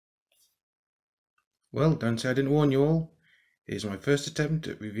Well, don't say I didn't warn you all. Here's my first attempt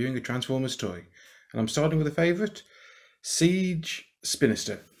at reviewing a Transformers toy, and I'm starting with a favourite, Siege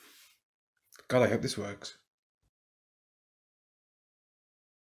Spinister. God, I hope this works.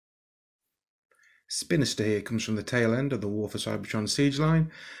 Spinister here comes from the tail end of the War for Cybertron Siege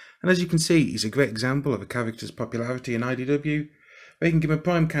line, and as you can see, he's a great example of a character's popularity in IDW, making him a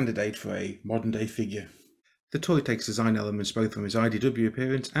prime candidate for a modern-day figure. The toy takes design elements both from his IDW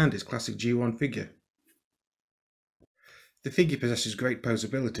appearance and his classic G1 figure. The figure possesses great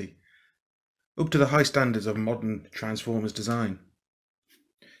posability, up to the high standards of modern Transformers design.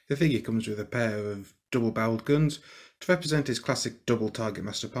 The figure comes with a pair of double-barreled guns to represent his classic double Target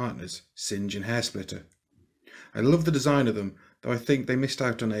Master partners, Singe and Hairsplitter. I love the design of them, though I think they missed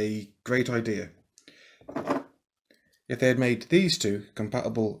out on a great idea. If they had made these two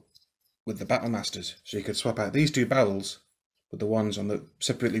compatible with the Battle Masters, so you could swap out these two barrels with the ones on the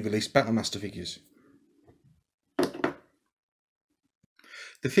separately released Battle Master figures.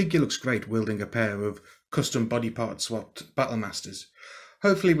 The figure looks great wielding a pair of custom body part swapped Battle Masters.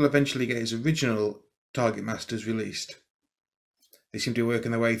 Hopefully we'll eventually get his original Target Masters released. They seem to be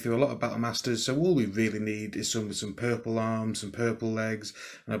working their way through a lot of Battle Masters, so all we really need is some with some purple arms, some purple legs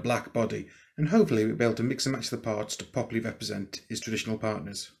and a black body, and hopefully we'll be able to mix and match the parts to properly represent his traditional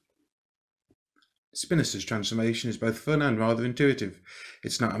partners. Spinister's transformation is both fun and rather intuitive.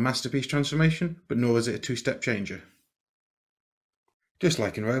 It's not a masterpiece transformation, but nor is it a two-step changer. Just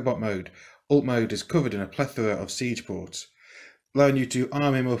like in robot mode, alt mode is covered in a plethora of siege ports, allowing you to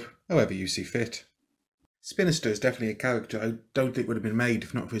arm him up however you see fit. Spinister is definitely a character I don't think would have been made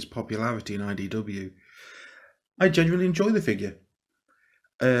if not for his popularity in IDW. I genuinely enjoy the figure.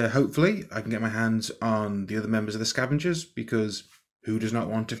 Hopefully I can get my hands on the other members of the Scavengers, because who does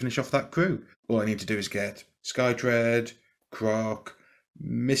not want to finish off that crew? All I need to do is get Skytread, Croc,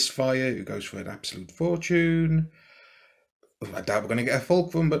 Misfire, who goes for an absolute fortune. I doubt we're going to get a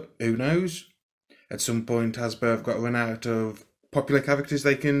Fulcrum, but who knows? At some point, Hasbro have got to run out of popular characters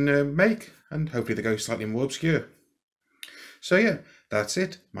they can make, and hopefully they go slightly more obscure. So yeah, that's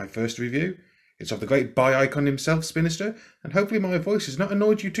it. My first review. It's of the great bi-icon himself, Spinister, and hopefully my voice has not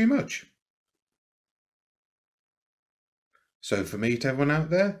annoyed you too much. So for me to everyone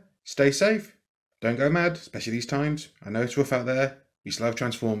out there, stay safe. Don't go mad, especially these times. I know it's rough out there. We still have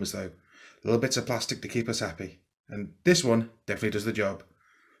Transformers though. Little bits of plastic to keep us happy. And this one definitely does the job.